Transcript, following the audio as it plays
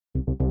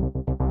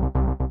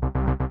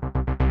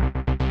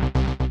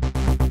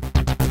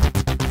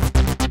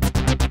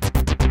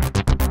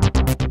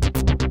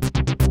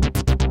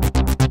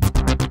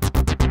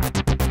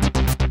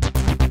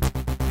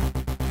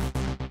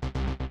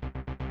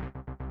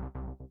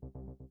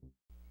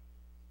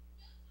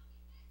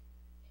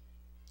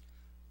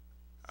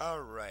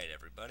Alright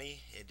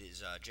everybody, it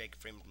is Jacob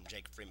Freeman from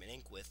Jacob Freeman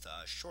Inc. with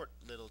a short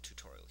little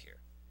tutorial here.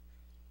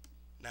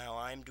 Now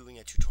I'm doing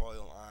a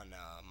tutorial on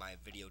my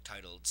video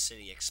titled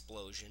City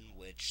Explosion,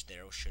 which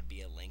there should be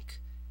a link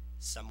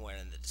somewhere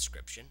in the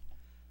description.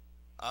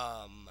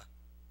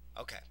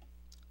 Okay.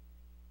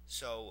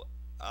 So,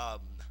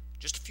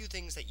 just a few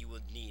things that you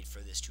would need for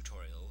this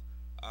tutorial.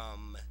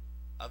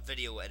 A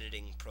video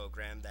editing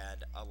program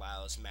that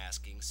allows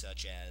masking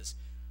such as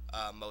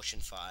Motion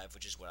 5,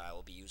 which is what I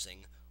will be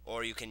using,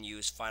 or you can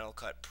use Final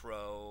Cut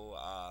Pro,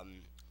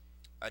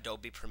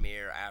 Adobe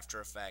Premiere,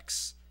 After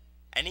Effects,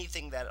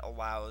 anything that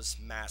allows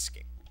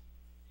masking.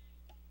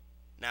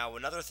 Now,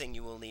 another thing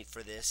you will need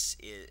for this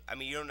is,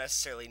 you don't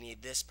necessarily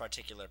need this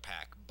particular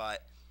pack,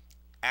 but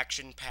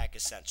Action Pack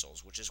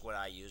Essentials, which is what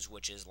I use,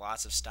 which is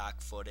lots of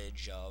stock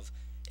footage of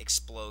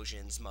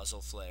explosions,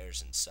 muzzle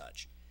flares, and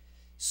such.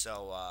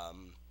 So,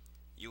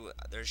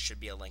 there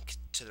should be a link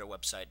to their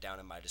website down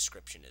in my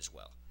description as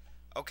well.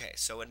 Okay,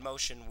 so in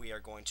Motion, we are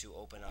going to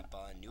open up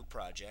a new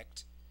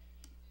project,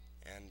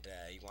 and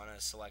you want to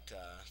select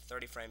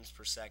 30 frames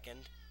per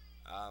second.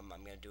 I'm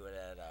going to do it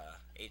at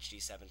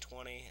HD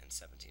 720, and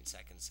 17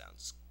 seconds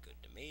sounds good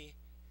to me.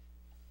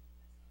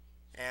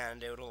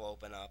 And it'll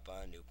open up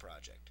a new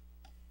project.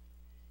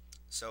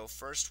 So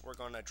first, we're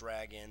going to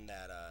drag in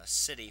that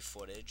city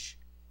footage.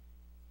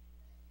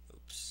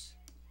 Oops.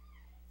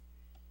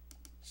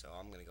 So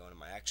I'm going to go into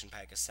my Action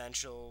Pack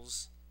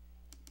Essentials,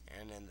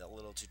 and in the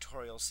little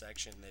tutorial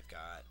section, they've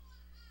got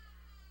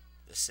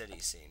the city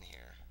scene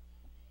here.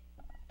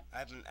 I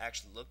haven't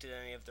actually looked at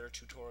any of their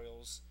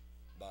tutorials,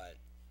 but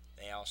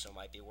they also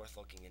might be worth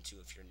looking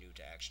into if you're new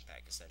to Action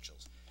Pack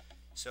Essentials.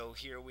 So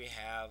here we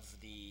have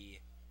the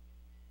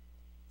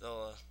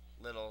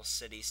little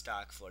city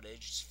stock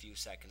footage. It's a few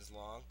seconds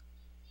long.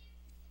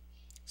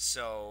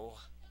 So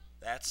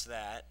that's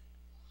that.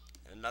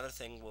 Another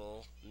thing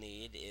we'll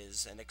need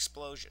is an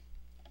explosion.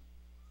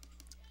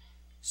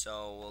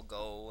 So we'll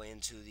go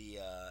into the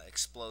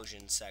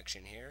explosion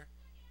section here,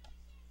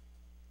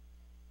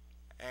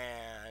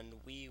 and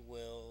we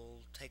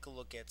will take a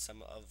look at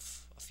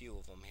a few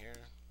of them here.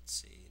 Let's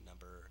see,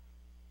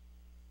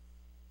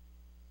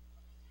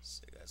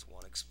 so that's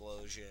one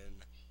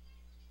explosion.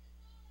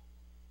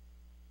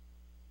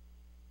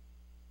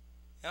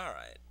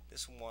 Alright,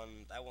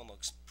 that one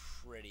looks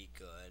pretty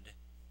good.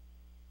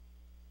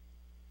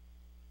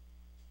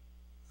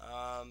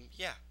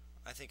 Yeah,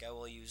 I think I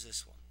will use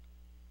this one.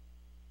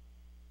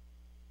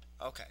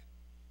 Okay.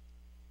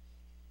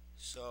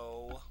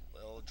 So,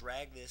 we'll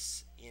drag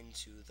this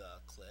into the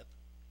clip.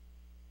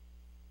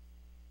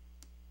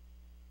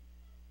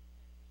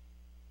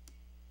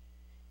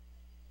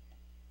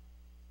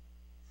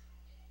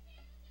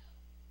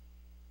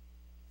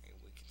 And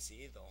we can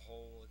see the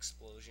whole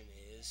explosion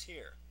is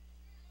here.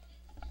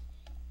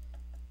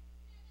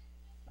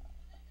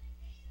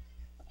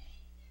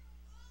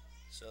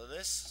 So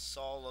this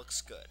all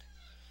looks good.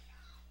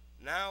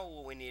 Now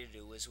what we need to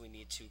do is we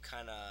need to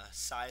kind of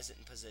size it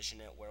and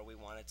position it where we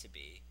want it to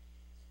be.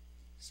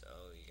 So,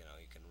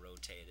 you can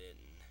rotate it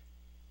and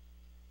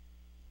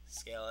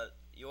scale it.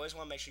 You always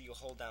want to make sure you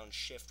hold down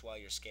shift while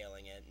you're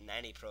scaling it in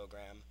any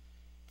program.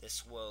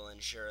 This will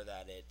ensure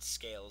that it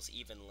scales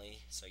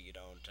evenly so you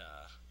don't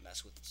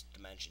mess with its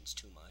dimensions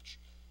too much.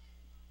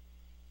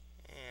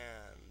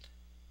 And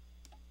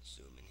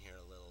zoom in here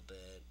a little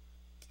bit.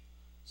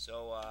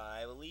 So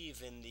I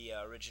believe in the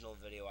original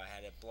video I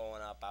had it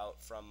blowing up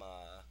out from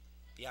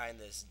behind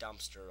this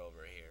dumpster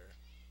over here,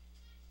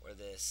 where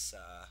this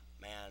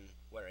man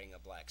wearing a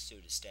black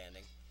suit is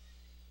standing.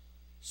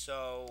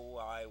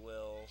 So I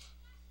will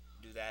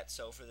do that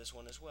for this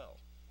one as well.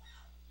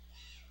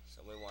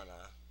 So we want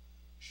to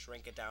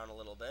shrink it down a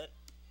little bit.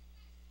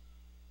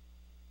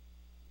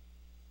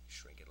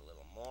 Shrink it a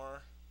little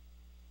more.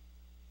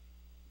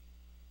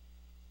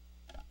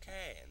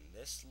 Okay, and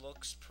this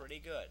looks pretty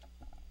good.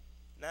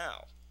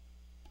 Now,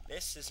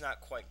 this is not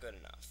quite good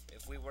enough.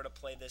 If we were to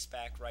play this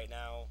back right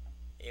now,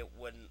 it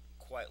wouldn't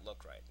quite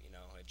look right.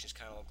 It just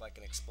kind of looked like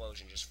an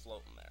explosion just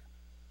floating there.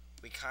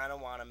 We kind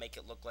of want to make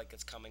it look like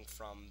it's coming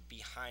from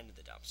behind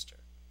the dumpster.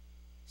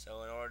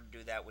 So in order to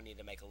do that, we need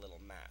to make a little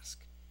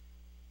mask.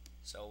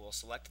 So we'll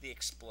select the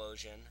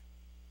explosion,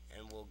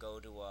 and we'll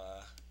go to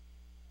a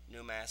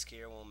new mask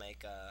here. We'll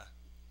make a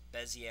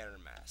Bezier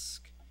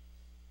mask.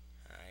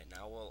 Alright,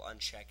 now we'll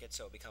uncheck it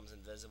so it becomes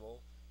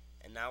invisible.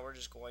 And now we're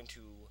just going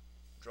to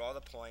draw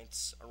the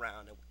points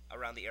around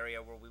the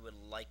area where we would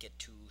like it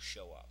to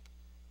show up.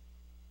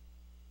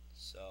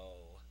 So,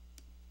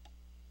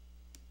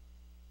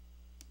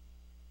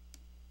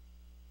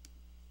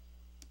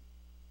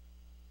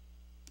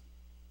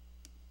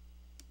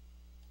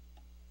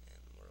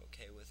 and we're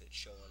okay with it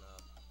showing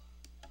up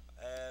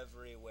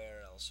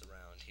everywhere else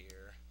around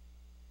here.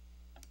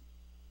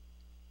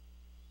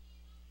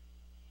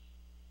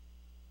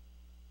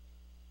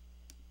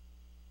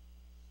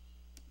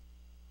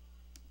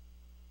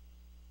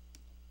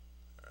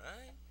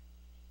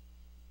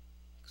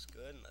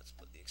 Good, and let's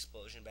put the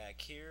explosion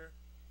back here,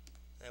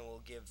 and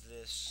we'll give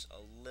this a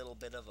little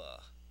bit of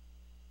a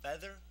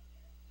feather.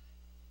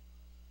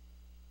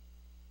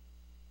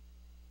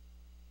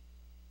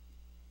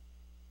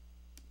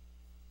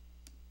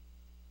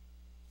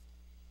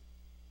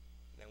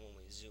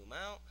 zoom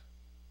out,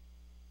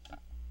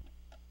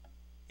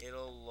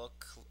 it'll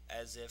look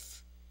as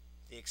if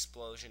the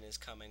explosion is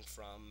coming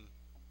from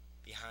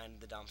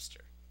behind the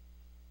dumpster.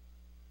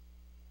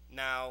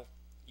 Now,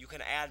 you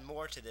can add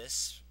more to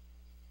this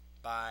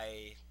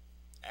by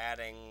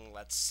adding,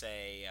 let's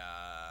say,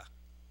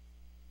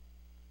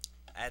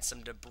 add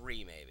some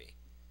debris maybe.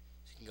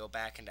 So you can go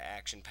back into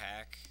Action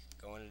Pack,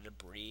 go into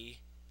debris,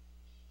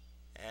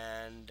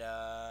 and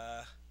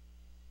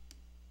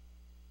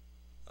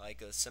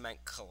like a cement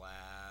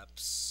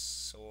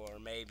collapse, or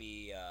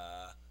maybe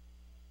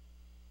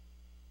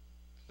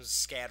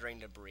scattering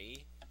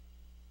debris.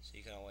 So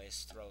you can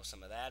always throw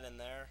some of that in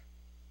there.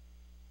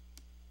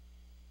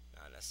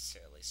 Not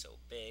necessarily so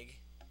big.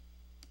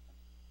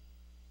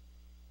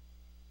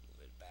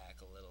 Move it back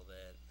a little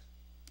bit.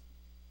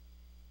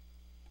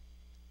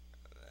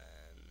 And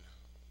then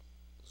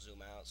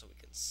zoom out so we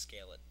can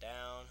scale it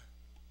down.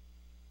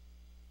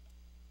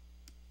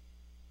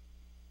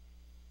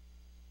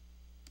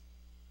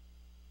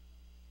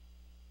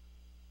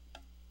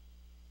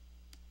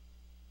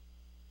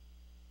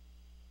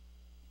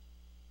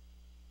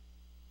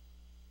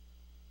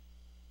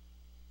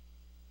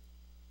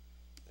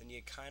 Then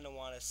you kind of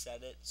want to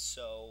set it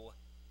so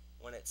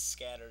when it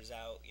scatters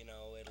out, you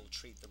know, it'll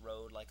treat the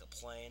road like a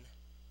plane,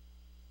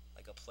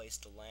 like a place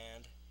to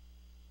land.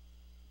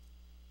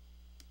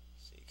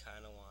 So you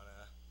kind of want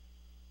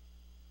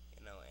to,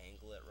 you know,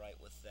 angle it right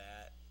with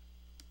that.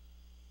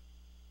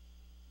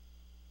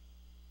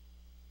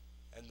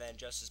 And then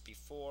just as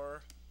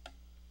before, you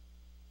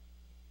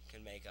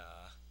can make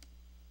a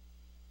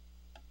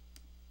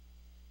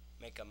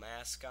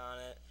mask on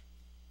it.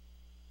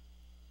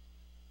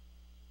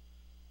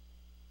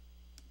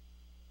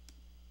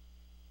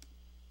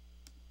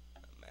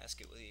 Mask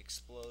it with the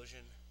explosion.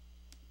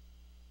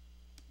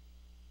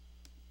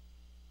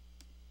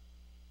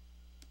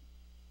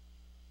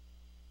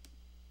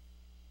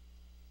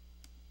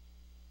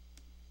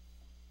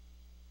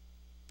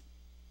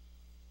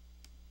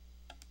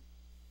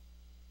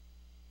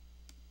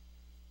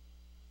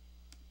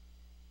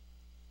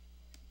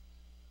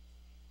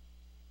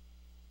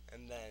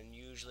 And then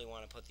usually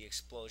want to put the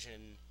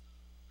explosion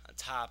on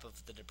top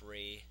of the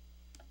debris.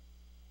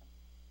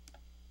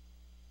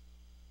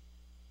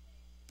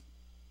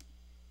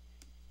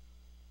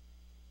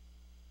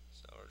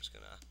 So we're just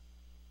gonna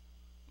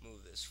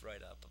move this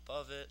right up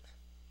above it.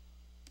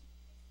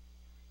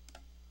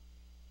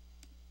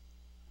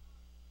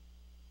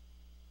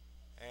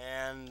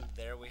 And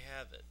there we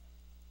have it.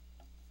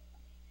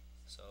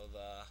 So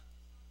the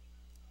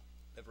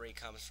debris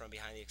comes from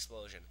behind the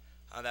explosion.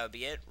 That would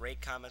be it. Rate,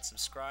 comment,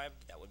 subscribe.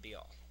 That would be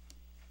all.